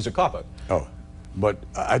 that it was a cop-out. Oh. But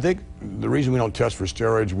I think the reason we don't test for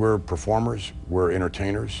steroids, we're performers, we're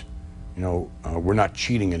entertainers. You know, we're not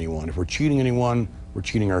cheating anyone. If we're cheating anyone, we're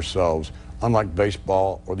cheating ourselves. Unlike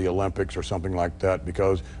baseball or the Olympics or something like that,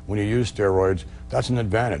 because when you use steroids, that's an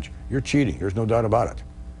advantage. You're cheating. There's no doubt about it.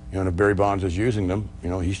 You know, and if Barry Bonds is using them, you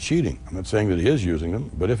know, he's cheating. I'm not saying that he is using them,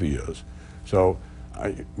 but if he is. So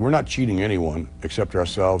we're not cheating anyone except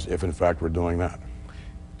ourselves if, in fact, we're doing that.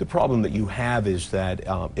 The problem that you have is that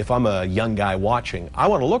if I'm a young guy watching, I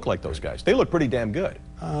want to look like those guys. They look pretty damn good.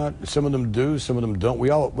 Some of them do, some of them don't. We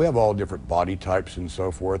have all different body types and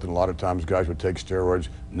so forth, and a lot of times guys would take steroids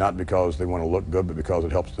not because they want to look good, but because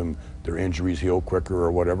it helps them, their injuries heal quicker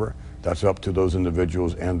or whatever. That's up to those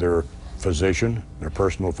individuals and their physician, their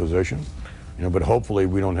personal physician. You know, but hopefully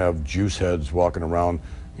we don't have juice heads walking around,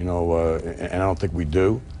 you know, and I don't think we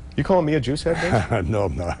do. You calling me a juice head, Vince? No,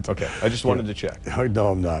 I'm not. Okay, I just wanted to check. No,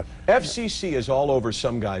 I'm not. FCC is all over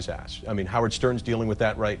some guy's ass. I mean, Howard Stern's dealing with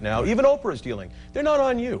that right now. Even Oprah's dealing. They're not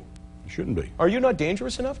on you. Shouldn't be. Are you not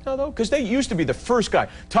dangerous enough now, though? Because they used to be the first guy.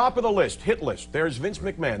 Top of the list, hit list. There's Vince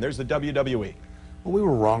McMahon. There's the WWE. Well, we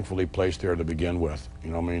were wrongfully placed there to begin with.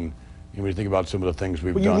 You know, I mean, when you think about some of the things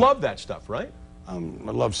we've done. You love that stuff, right? I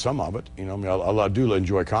love some of it. You know, I mean, I do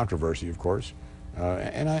enjoy controversy, of course.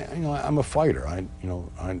 And I'm a fighter.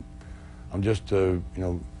 I'm just, you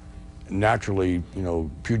know, naturally, you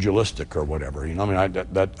know, pugilistic or whatever. You know, I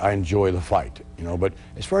mean, I enjoy the fight. You know, but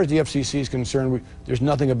as far as the FCC is concerned, there's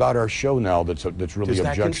nothing about our show now that's really objectionable. Does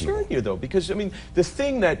that concern you, though? Because I mean, the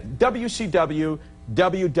thing that WCW,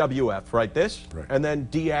 WWF, right? This, right. And then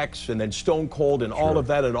DX, and then Stone Cold, and all of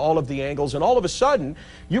that, and all of the angles, and all of a sudden,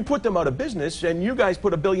 you put them out of business, and you guys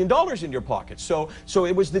put $1 billion in your pocket. So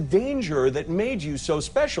it was the danger that made you so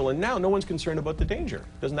special, and now no one's concerned about the danger.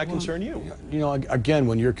 Doesn't that concern you? You know, again,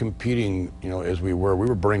 when you're competing, you know, as we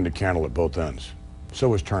were burning the candle at both ends. So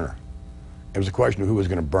was Turner. It was a question of who was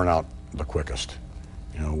going to burn out the quickest.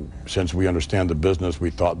 You know, since we understand the business, we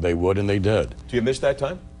thought they would, and they did. Do you miss that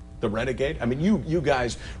time? The Renegade? I mean, you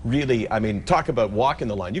guys really, I mean, talk about walking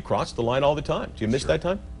the line. You crossed the line all the time. Do you miss that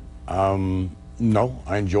time? No,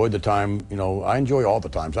 I enjoyed the time. You know, I enjoy all the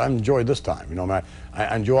times. I enjoy this time. You know,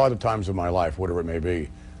 I enjoy all the times of my life, whatever it may be.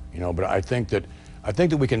 You know, but I think that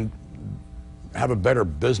we can have a better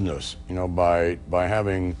business. You know, by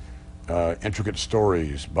having intricate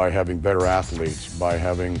stories, by having better athletes, by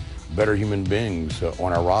having better human beings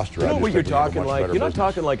on our roster. You know what you're talking like? You're not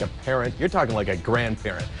talking like a parent, you're talking like a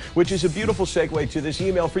grandparent, which is a beautiful segue to this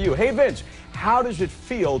email for you. Hey, Vince, how does it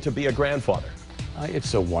feel to be a grandfather? It's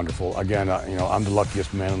so wonderful. Again, you know, I'm the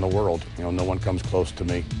luckiest man in the world. You know, no one comes close to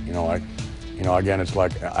me. You know, again, it's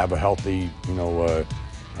like I have a healthy, you know,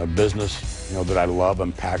 a business, you know, that I love,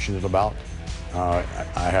 I'm passionate about. I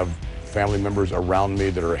have family members around me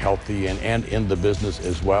that are healthy and in the business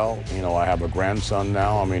as well. You know, I have a grandson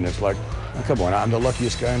now. I mean, it's like, oh, come on, I'm the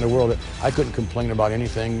luckiest guy in the world. I couldn't complain about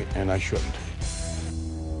anything, and I shouldn't.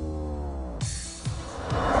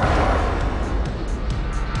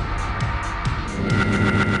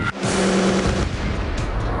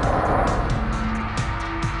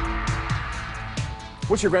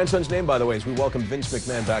 What's your grandson's name, by the way, as we welcome Vince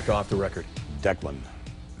McMahon back off the record? Declan.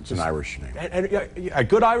 It's an Irish name. And a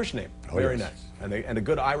good Irish name. Oh, Very yes. nice. And a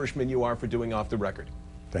good Irishman you are for doing Off the Record.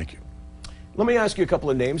 Thank you. Let me ask you a couple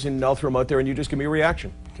of names, and I'll throw them out there, and you just give me a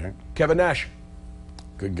reaction. Okay. Kevin Nash.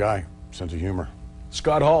 Good guy. Sense of humor.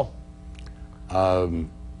 Scott Hall.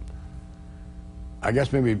 I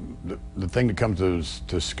guess maybe the thing that comes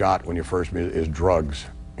to Scott when you first meet is drugs.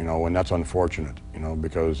 You know, and that's unfortunate, you know,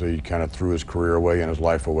 because he kind of threw his career away and his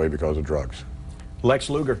life away because of drugs. Lex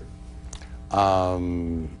Luger.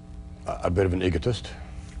 A bit of an egotist.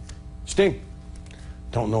 Sting.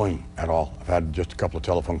 Don't know him at all. I've had just a couple of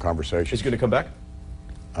telephone conversations. Is he going to come back?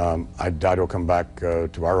 I doubt he'll come back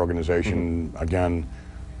to our organization. Again,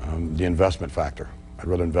 the investment factor. I'd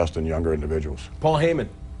rather invest in younger individuals. Paul Heyman.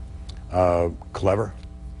 Clever.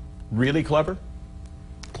 Really clever?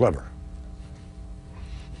 Clever.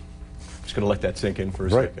 Just going to let that sink in for a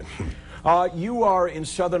Right. second. You are in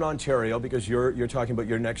Southern Ontario because you're talking about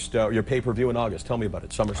your next your pay-per-view in August. Tell me about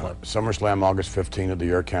it. SummerSlam. SummerSlam, August 15 at the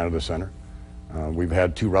Air Canada Centre. We've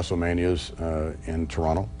had 2 WrestleManias in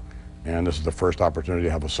Toronto, and this is the first opportunity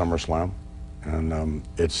to have a SummerSlam, and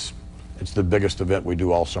it's the biggest event we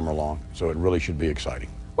do all summer long, so it really should be exciting.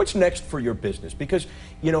 What's next for your business? Because,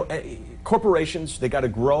 you know, corporations, they got to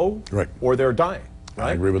grow, right, or they're dying,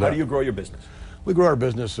 right? I agree with that. How do you grow your business? We grow our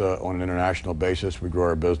business on an international basis. We grow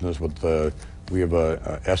our business with, we have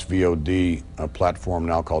a SVOD platform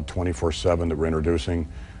now called 24/7 that we're introducing.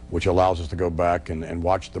 which allows us to go back and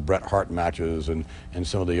watch the Bret Hart matches and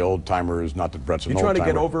some of the old timers. Not that Bret's an old timer. You trying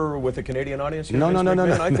to get over with the Canadian audience here?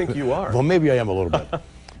 No. I think you are. Well, maybe I am a little bit.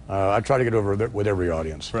 I try to get over with every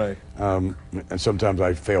audience. Right. And sometimes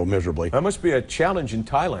I fail miserably. That must be a challenge in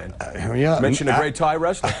Thailand. Yeah. Mention a great Thai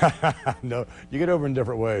wrestler. No, you get over in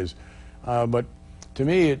different ways. But to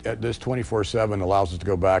me, this 24/7 allows us to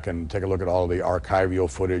go back and take a look at all of the archival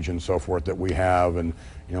footage and so forth that we have, and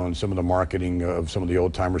and some of the marketing of some of the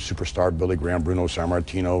old timers, Superstar, Billy Graham, Bruno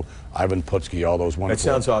Sammartino, Ivan Putski, all those wonderful. That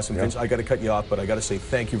sounds awesome, Vince. I got to cut you off, but I got to say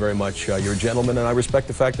thank you very much. You're a gentleman, and I respect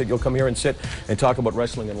the fact that you'll come here and sit and talk about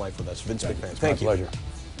wrestling and life with us. Vince MacMahon, thank you. My pleasure.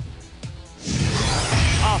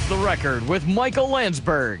 Off the Record with Michael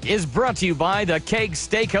Landsberg is brought to you by the Keg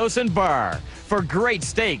Steakhouse and Bar. For great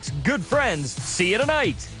steaks, good friends, see you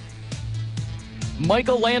tonight.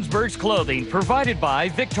 Michael Landsberg's clothing provided by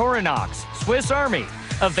Victorinox, Swiss Army.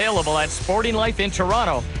 Available at Sporting Life in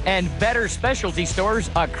Toronto and better specialty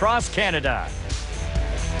stores across Canada.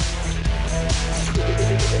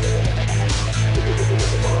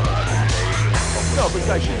 No,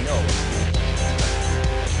 because you know.